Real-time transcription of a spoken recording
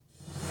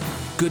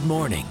Good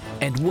morning,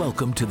 and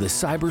welcome to the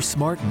Cyber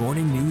Smart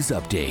Morning News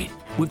Update.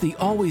 With the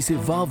always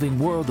evolving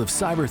world of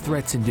cyber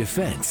threats and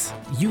defense,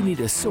 you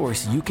need a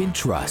source you can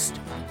trust.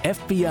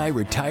 FBI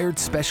retired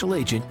Special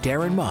Agent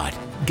Darren Mott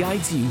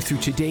guides you through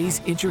today's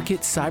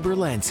intricate cyber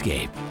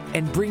landscape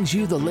and brings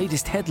you the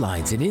latest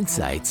headlines and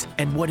insights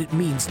and what it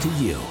means to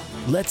you.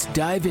 Let's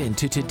dive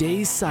into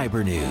today's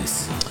cyber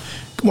news.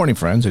 Good morning,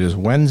 friends. It is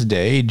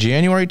Wednesday,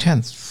 January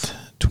 10th.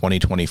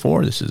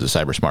 2024. This is the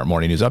Cyber Smart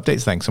Morning News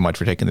Updates. Thanks so much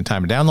for taking the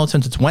time to download.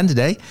 Since it's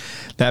Wednesday,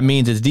 that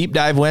means it's Deep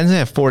Dive Wednesday. I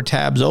have 4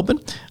 tabs open.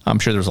 I'm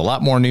sure there's a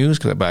lot more news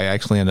because I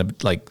actually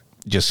ended up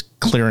just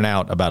clearing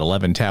out about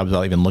 11 tabs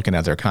without even looking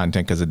at their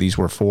content because these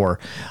were 4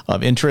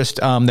 of interest.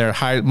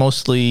 They're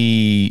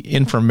mostly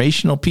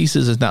informational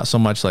pieces. It's not so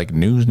much like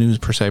news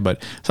per se,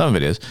 but some of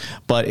it is.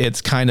 But it's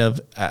kind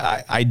of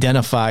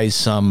identifies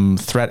some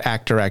threat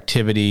actor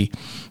activity.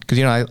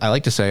 Because, I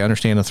like to say,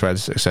 understand the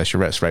threats, assess your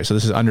risks, right? So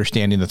this is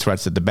understanding the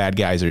threats that the bad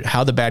guys are,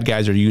 how the bad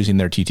guys are using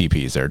their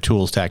TTPs, their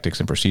tools,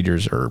 tactics, and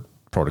procedures, or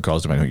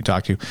protocols, depending on who you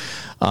talk to,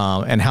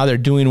 and how they're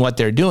doing what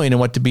they're doing and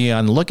what to be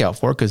on the lookout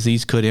for, because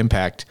these could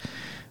impact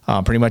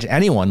pretty much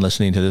anyone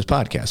listening to this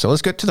podcast. So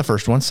let's get to the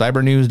first one,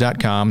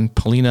 cybernews.com,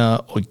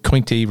 Paulina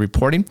Okointe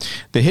reporting,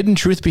 the hidden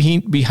truth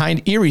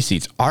behind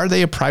e-receipts. Are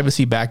they a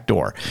privacy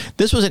backdoor?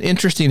 This was an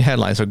interesting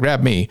headline, so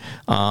grab me.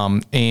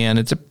 And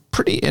it's a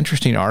pretty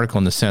interesting article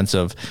in the sense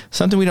of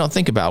something we don't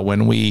think about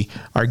when we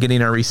are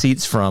getting our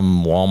receipts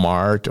from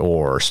Walmart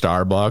or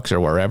Starbucks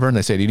or wherever, and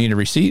they say, do you need a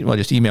receipt? Well,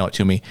 just email it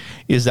to me.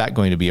 Is that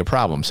going to be a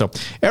problem? So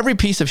every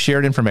piece of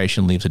shared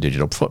information leaves a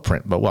digital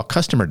footprint, but while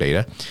customer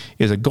data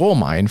is a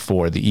goldmine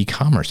for the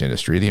e-commerce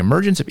industry, the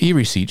emergence of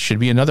e-receipts could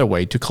be another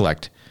way to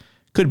collect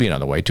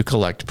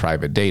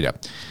private data.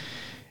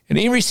 An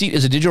e-receipt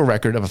is a digital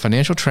record of a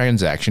financial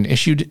transaction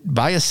issued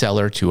by a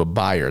seller to a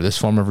buyer. This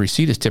form of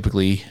receipt is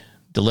typically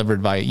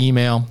delivered via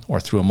email or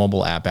through a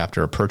mobile app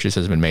after a purchase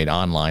has been made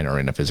online or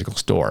in a physical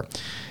store.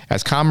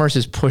 As commerce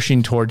is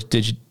pushing towards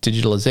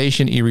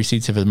digitalization,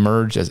 e-receipts have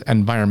emerged as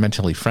an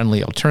environmentally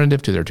friendly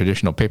alternative to their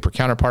traditional paper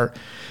counterpart.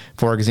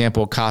 For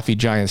example, coffee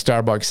giant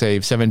Starbucks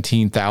saved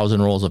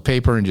 17,000 rolls of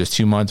paper in just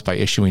 2 months by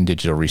issuing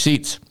digital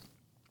receipts.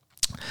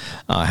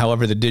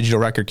 However, the digital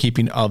record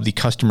keeping of the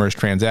customer's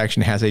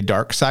transaction has a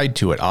dark side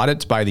to it.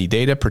 Audits by the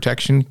Data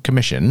Protection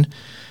Commission,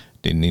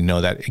 didn't even know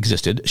that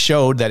existed,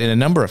 showed that in a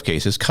number of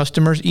cases,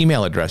 customers'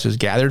 email addresses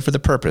gathered for the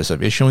purpose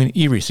of issuing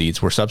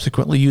e-receipts were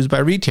subsequently used by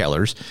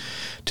retailers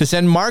to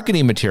send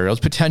marketing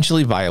materials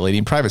potentially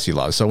violating privacy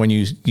laws. So when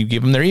you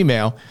give them their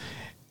email,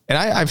 and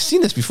I've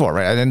seen this before,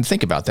 right? I didn't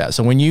think about that.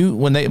 So when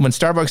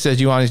Starbucks says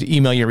you want to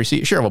email your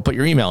receipt, sure, we'll put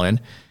your email in.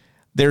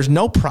 There's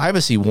no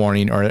privacy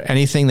warning or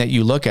anything that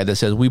you look at that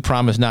says we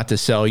promise not to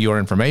sell your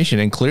information.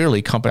 And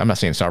clearly, I'm not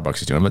saying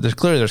Starbucks is doing it, but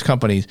there's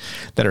companies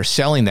that are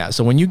selling that.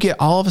 So when you get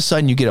all of a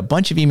sudden you get a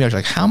bunch of emails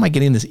like, how am I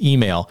getting this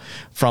email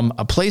from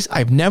a place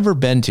I've never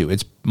been to?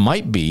 It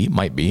might be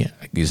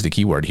is the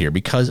key word here,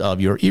 because of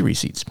your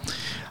e-receipts.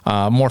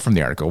 More from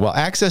the article. While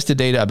access to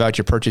data about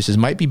your purchases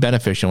might be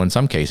beneficial in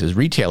some cases,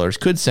 retailers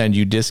could send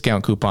you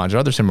discount coupons or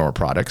other similar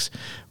products.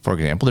 For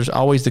example, there's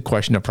always the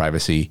question of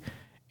privacy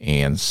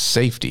and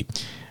safety.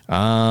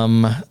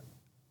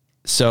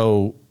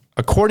 So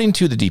according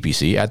to the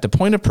DPC, at the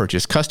point of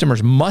purchase,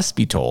 customers must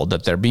be told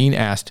that they're being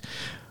asked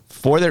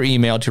for their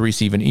email to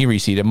receive an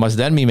e-receipt. It must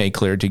then be made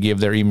clear to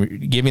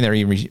giving their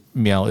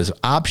email is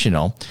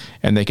optional,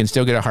 and they can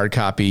still get a hard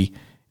copy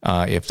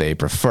if they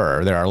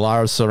prefer. There are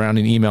laws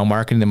surrounding email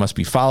marketing that must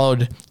be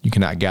followed. You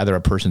cannot gather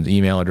a person's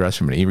email address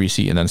from an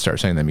e-receipt and then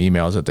start sending them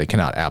emails that they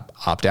cannot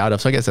opt out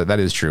of. So I guess that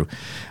is true.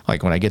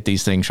 Like when I get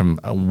these things from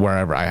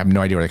wherever, I have no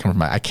idea where they come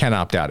from. I can't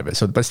opt out of it.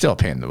 So, but still a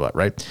pain in the butt,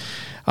 right?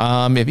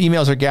 If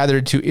emails are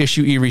gathered to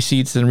issue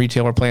e-receipts, then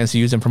retailer plans to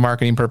use them for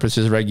marketing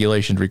purposes.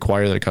 Regulations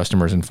require that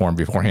customers informed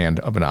beforehand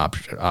of an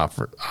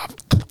offered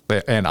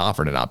an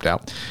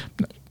opt-out.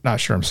 Not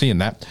sure I'm seeing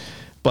that,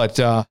 but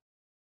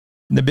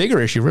the bigger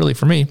issue really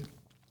for me,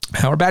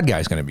 how are bad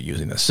guys going to be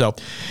using this? So,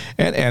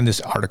 and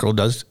this article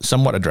does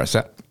somewhat address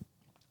that.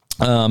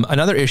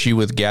 Another issue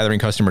with gathering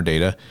customer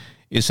data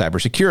is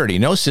cybersecurity.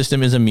 No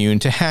system is immune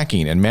to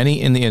hacking, and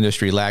many in the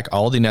industry lack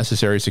all the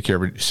necessary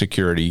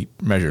security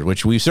measures,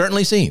 which we've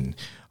certainly seen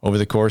over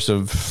the course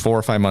of 4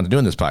 or 5 months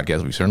doing this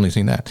podcast. We've certainly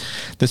seen that.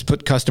 This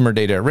put customer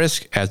data at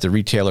risk, as the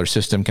retailer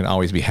system can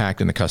always be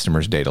hacked and the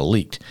customer's data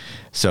leaked.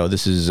 So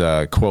this is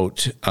a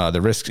quote, the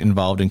risks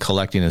involved in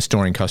collecting and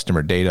storing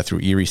customer data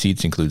through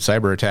e-receipts include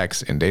cyber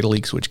attacks and data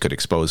leaks, which could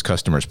expose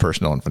customers'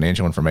 personal and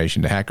financial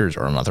information to hackers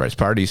or unauthorized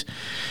parties.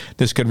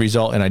 This could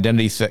result in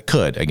identity theft,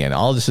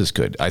 all of this is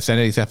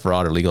identity theft,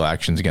 fraud, or legal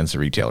actions against the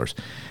retailers.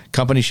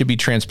 Companies should be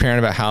transparent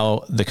about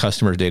how the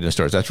customer's data is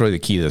stored. That's really the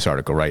key to this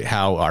article, right?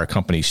 How are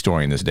companies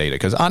storing this data?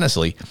 Because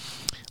honestly,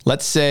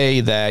 let's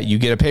say that you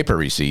get a paper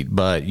receipt,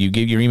 but you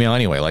give your email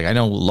anyway. Like I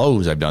know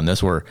Lowe's, I've done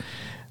this where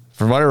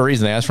for whatever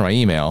reason they ask for my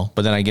email,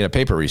 but then I get a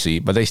paper receipt,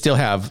 but they still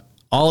have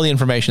all the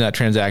information of that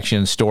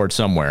transaction stored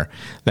somewhere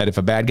that if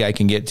a bad guy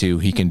can get to,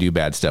 he can do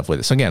bad stuff with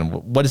it. So again,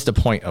 what is the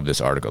point of this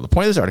article? The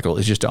point of this article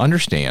is just to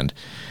understand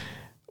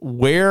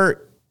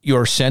where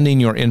you're sending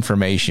your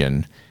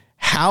information,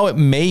 how it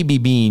may be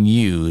being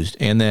used,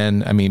 and then,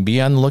 be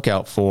on the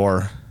lookout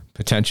for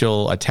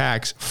potential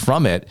attacks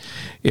from it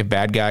if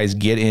bad guys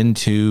get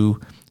into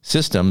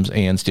systems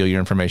and steal your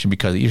information.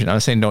 Because I'm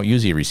not saying don't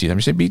use e-receipts. I'm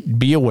just saying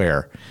be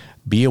aware.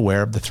 Be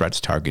aware of the threats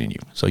targeting you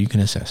so you can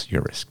assess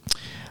your risk.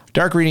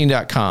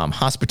 Darkreading.com,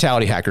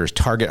 hospitality hackers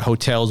target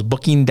hotels,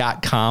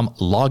 Booking.com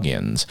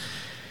logins.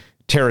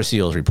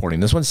 TerraSeal is reporting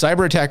this one.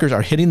 Cyber attackers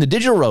are hitting the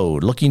digital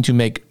road, looking to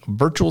make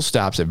virtual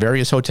stops at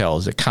various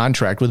hotels that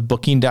contract with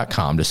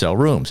Booking.com to sell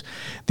rooms.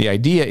 The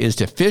idea is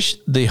to phish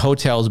the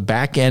hotel's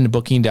back-end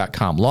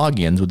Booking.com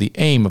logins with the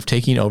aim of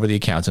taking over the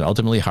accounts and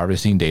ultimately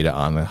harvesting data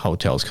on the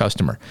hotel's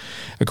customer.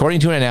 According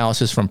to an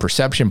analysis from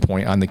Perception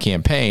Point on the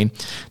campaign,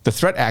 the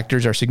threat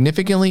actors are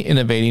significantly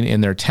innovating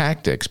in their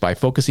tactics by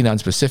focusing on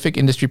specific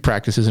industry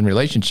practices and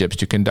relationships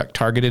to conduct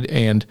targeted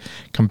and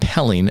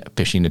compelling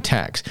phishing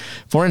attacks.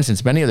 For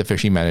instance, many of the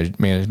phishing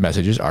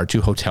messages are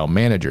to hotel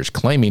managers,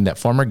 claiming that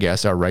former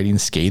guests are writing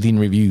scathing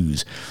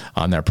reviews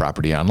on their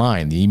property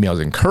online. The emails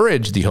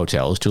encourage the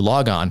hotels to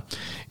log on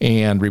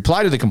and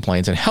reply to the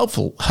complaints, and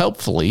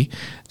helpfully,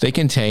 they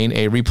contain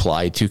a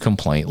reply to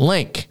complaint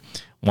link.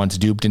 Once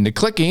duped into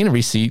clicking,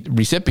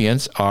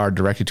 recipients are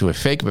directed to a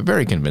fake but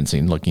very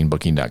convincing looking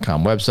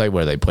Booking.com website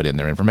where they put in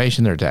their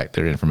information,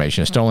 their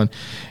information is stolen,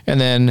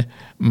 and then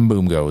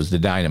boom goes the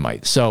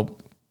dynamite. So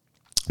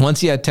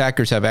once the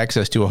attackers have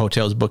access to a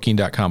hotel's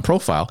Booking.com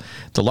profile,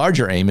 the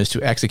larger aim is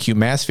to execute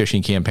mass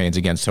phishing campaigns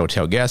against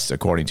hotel guests,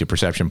 according to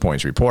Perception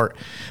Point's report.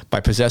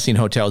 By possessing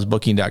hotels'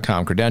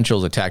 Booking.com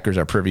credentials, attackers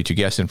are privy to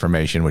guest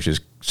information, which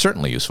is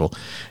certainly useful,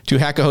 to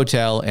hack a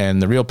hotel,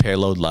 and the real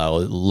payload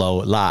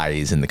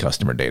lies in the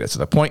customer data. So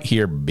the point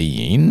here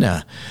being,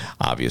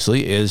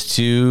 obviously, is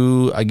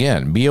to,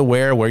 again, be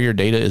aware where your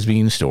data is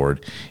being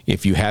stored.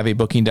 If you have a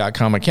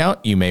Booking.com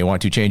account, you may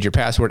want to change your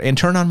password and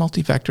turn on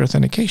multi-factor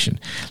authentication.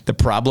 The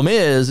problem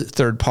is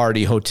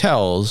third-party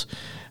hotels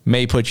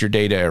may put your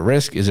data at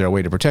risk. Is there a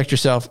way to protect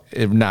yourself?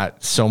 If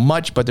not so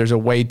much, but there's a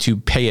way to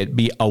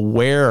be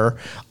aware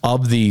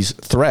of these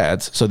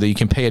threats so that you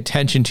can pay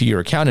attention to your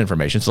account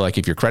information. So like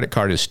if your credit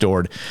card is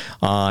stored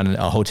on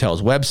a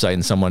hotel's website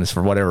and someone,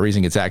 for whatever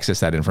reason, gets access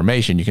to that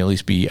information, you can at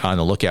least be on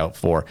the lookout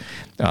for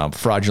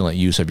fraudulent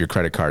use of your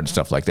credit card and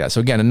stuff like that. So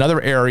again, another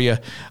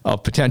area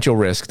of potential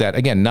risk that,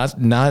 again,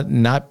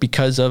 not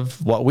because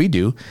of what we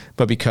do,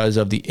 but because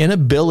of the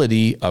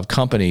inability of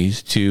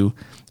companies to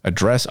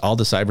address all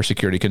the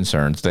cybersecurity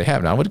concerns they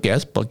have. Now, I would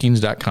guess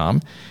Bookings.com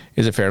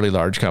is a fairly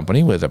large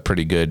company with a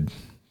pretty good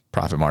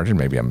profit margin.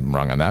 Maybe I'm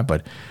wrong on that,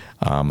 but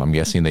I'm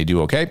guessing they do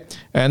okay.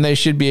 And they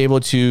should be able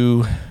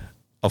to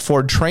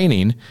afford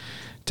training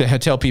to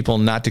tell people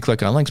not to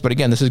click on links. But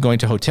again, this is going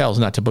to hotels,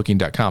 not to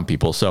Booking.com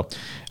people. So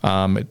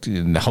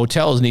the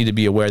hotels need to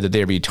be aware that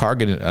they're being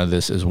targeted on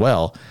this as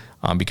well,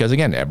 because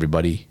again,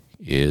 everybody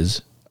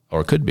is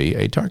or could be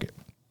a target.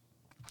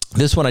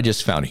 This one I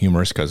just found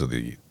humorous because of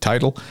the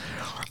title.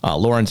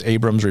 Lawrence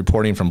Abrams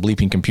reporting from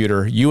Bleeping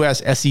Computer, U.S.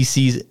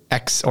 SEC's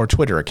X or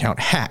Twitter account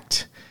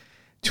hacked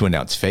to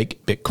announce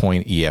fake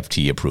Bitcoin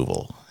EFT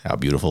approval. How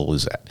beautiful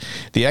is that?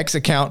 The X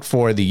account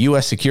for the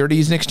U.S.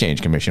 Securities and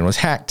Exchange Commission was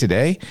hacked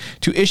today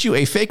to issue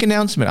a fake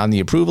announcement on the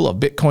approval of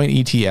Bitcoin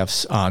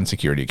ETFs on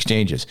security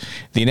exchanges.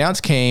 The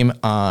announcement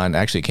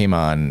came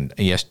on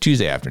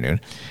Tuesday afternoon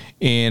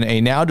in a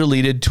now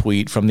deleted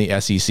tweet from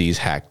the SEC's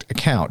hacked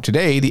account.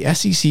 Today, the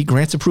SEC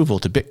grants approval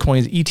to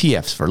Bitcoin's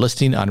ETFs for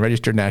listing on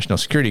registered national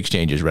security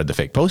exchanges, read the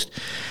fake post.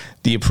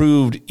 The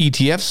approved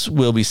ETFs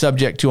will be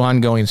subject to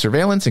ongoing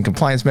surveillance and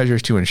compliance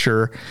measures to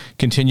ensure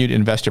continued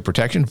investor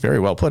protection. Very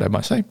well put, I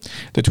must say.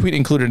 The tweet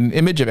included an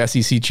image of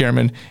SEC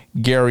Chairman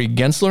Gary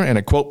Gensler and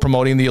a quote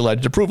promoting the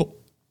alleged approval.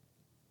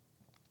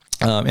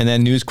 And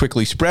then news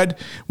quickly spread,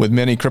 with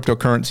many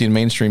cryptocurrency and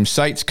mainstream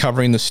sites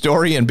covering the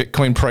story and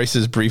Bitcoin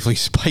prices briefly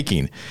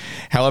spiking.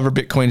 However,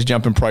 Bitcoin's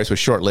jump in price was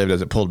short-lived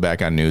as it pulled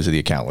back on news that the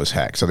account was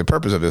hacked. So the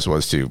purpose of this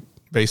was to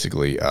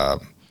basically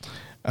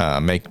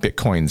make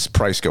Bitcoin's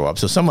price go up.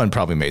 So someone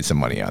probably made some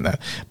money on that.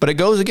 But it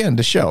goes, again,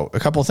 to show a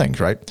couple of things,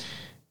 right?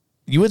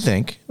 You would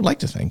like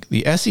to think,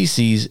 the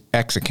SEC's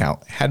X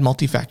account had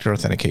multi-factor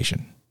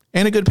authentication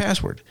and a good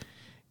password.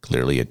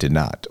 Clearly it did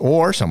not.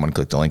 Or someone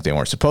clicked a link they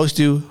weren't supposed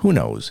to. Who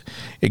knows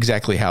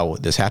exactly how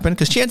this happened?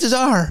 Because chances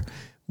are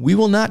we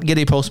will not get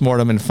a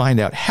postmortem and find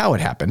out how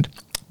it happened,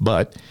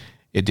 but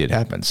it did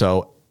happen.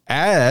 So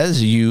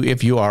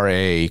if you are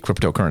a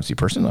cryptocurrency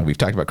person, we've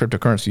talked about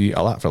cryptocurrency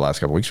a lot for the last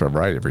couple of weeks for a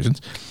variety of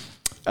reasons,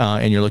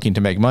 and you're looking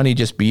to make money,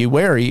 just be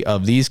wary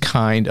of these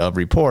kind of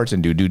reports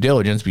and do due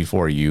diligence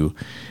before you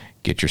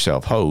get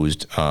yourself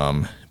hosed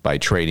by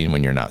trading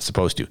when you're not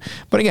supposed to.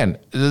 But again,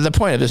 the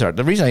point of this,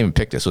 the reason I even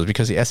picked this was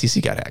because the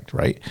SEC got hacked,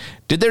 right?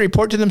 Did they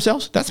report to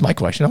themselves? That's my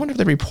question. I wonder if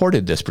they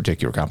reported this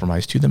particular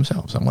compromise to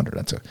themselves. I wonder.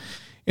 That's an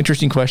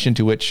interesting question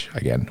to which,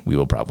 again, we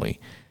will probably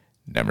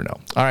never know.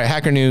 All right,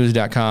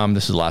 hackernews.com.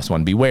 This is the last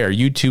one. Beware,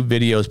 YouTube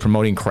videos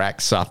promoting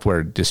cracked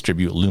software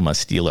distribute Luma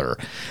Stealer.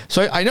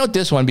 So I note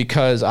this one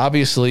because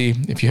obviously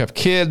if you have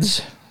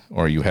kids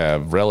or you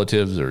have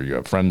relatives or you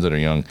have friends that are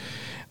young,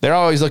 they're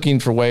always looking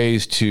for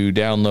ways to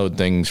download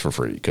things for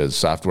free because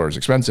software is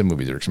expensive,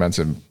 movies are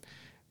expensive,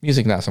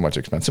 music not so much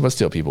expensive, but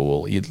still people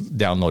will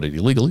download it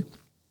illegally.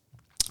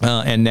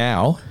 And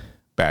now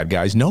bad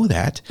guys know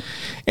that.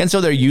 And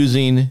so they're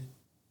using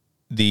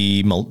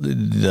the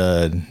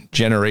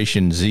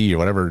Generation Z or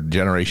whatever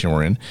generation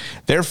we're in,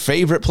 their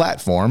favorite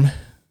platform,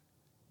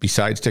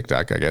 besides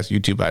TikTok, I guess,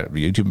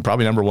 YouTube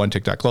probably number one,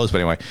 TikTok close,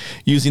 but anyway,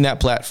 using that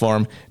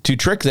platform to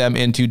trick them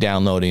into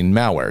downloading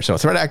malware. So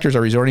threat actors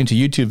are resorting to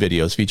YouTube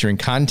videos featuring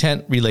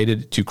content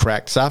related to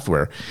cracked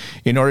software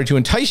in order to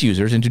entice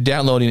users into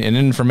downloading an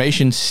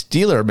information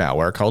stealer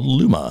malware called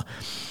Luma.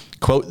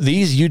 Quote,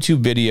 these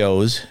YouTube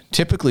videos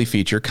typically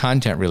feature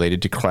content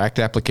related to cracked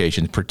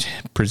applications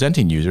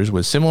presenting users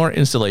with similar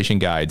installation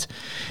guides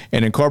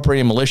and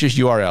incorporating malicious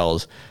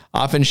URLs,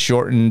 often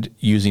shortened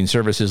using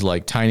services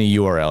like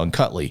TinyURL and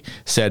Cutly,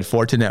 said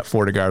Fortinet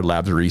FortiGuard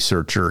Labs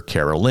researcher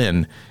Carol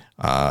Lynn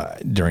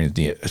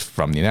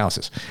from the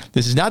analysis.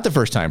 This is not the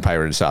first time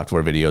pirated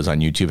software videos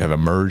on YouTube have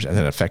emerged as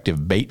an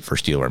effective bait for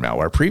stealer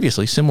malware.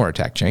 Previously, similar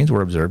attack chains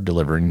were observed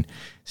delivering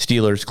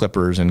stealers,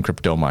 clippers, and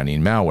crypto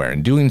mining malware.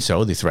 In doing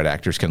so, the threat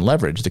actors can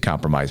leverage the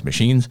compromised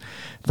machines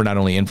for not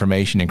only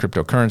information and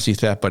cryptocurrency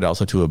theft, but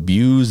also to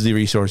abuse the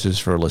resources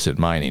for illicit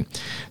mining.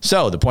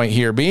 So the point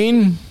here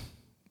being,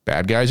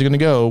 bad guys are going to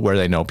go where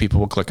they know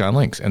people will click on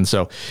links. And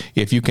so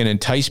if you can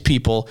entice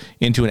people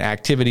into an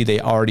activity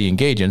they already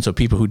engage in, so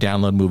people who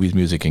download movies,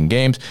 music, and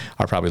games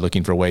are probably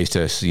looking for ways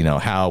to,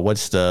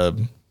 what's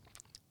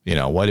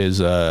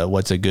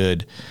a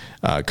good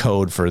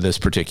code for this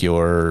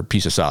particular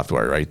piece of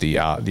software, right? The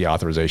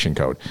authorization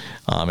code.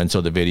 And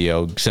so the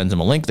video sends them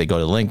a link. They go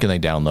to the link and they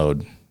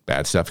download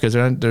bad stuff because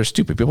they're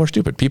stupid. People are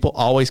stupid. People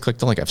always click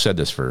the link. I've said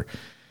this for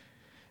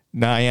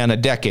nigh on a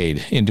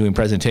decade in doing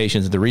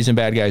presentations. The reason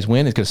bad guys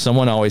win is because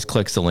someone always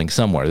clicks the link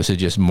somewhere. This is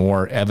just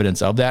more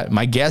evidence of that.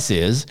 My guess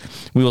is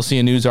we will see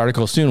a news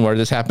article soon where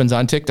this happens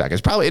on TikTok.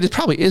 It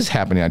probably is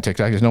happening on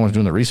TikTok because no one's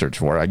doing the research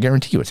for it. I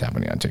guarantee you it's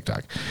happening on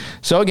TikTok.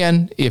 So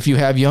again, if you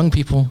have young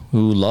people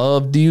who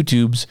love the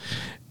YouTubes,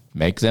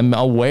 make them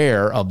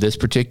aware of this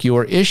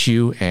particular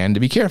issue and to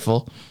be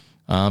careful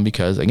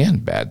because again,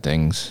 bad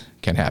things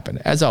can happen.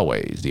 As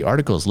always, the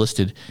articles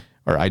listed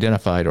or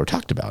identified or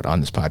talked about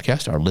on this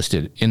podcast are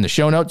listed in the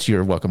show notes.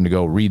 You're welcome to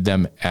go read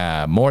them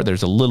more.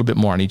 There's a little bit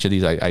more on each of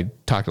these. I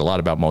talked a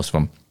lot about most of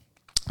them,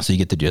 so you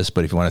get the gist.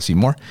 But if you want to see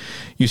more,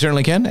 you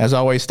certainly can. As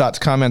always, thoughts,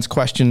 comments,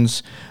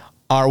 questions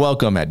are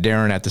welcome at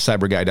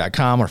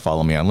Darren@thecyberguy.com or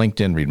follow me on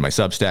LinkedIn, read my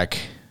Substack.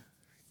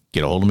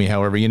 Get a hold of me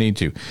however you need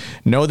to.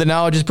 Know that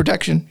knowledge is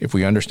protection. If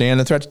we understand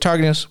the threats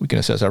targeting us, we can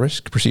assess our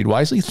risk, proceed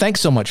wisely. Thanks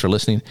so much for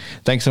listening.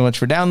 Thanks so much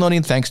for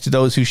downloading. Thanks to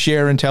those who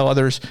share and tell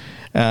others,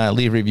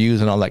 leave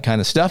reviews and all that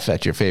kind of stuff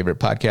at your favorite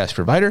podcast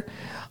provider.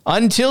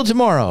 Until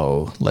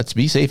tomorrow, let's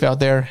be safe out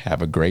there.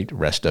 Have a great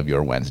rest of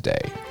your Wednesday.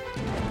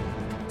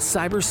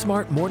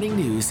 CyberSmart Morning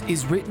News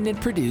is written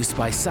and produced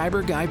by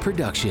Cyber Guy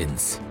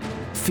Productions.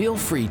 Feel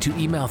free to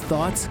email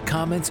thoughts,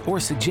 comments, or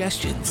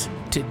suggestions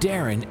to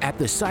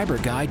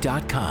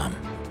Darren@thecyberguy.com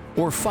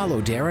or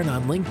follow Darren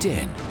on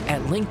LinkedIn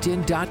at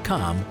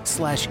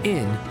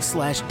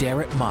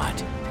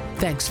linkedin.com/in/DarrenMott.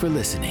 Thanks for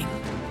listening.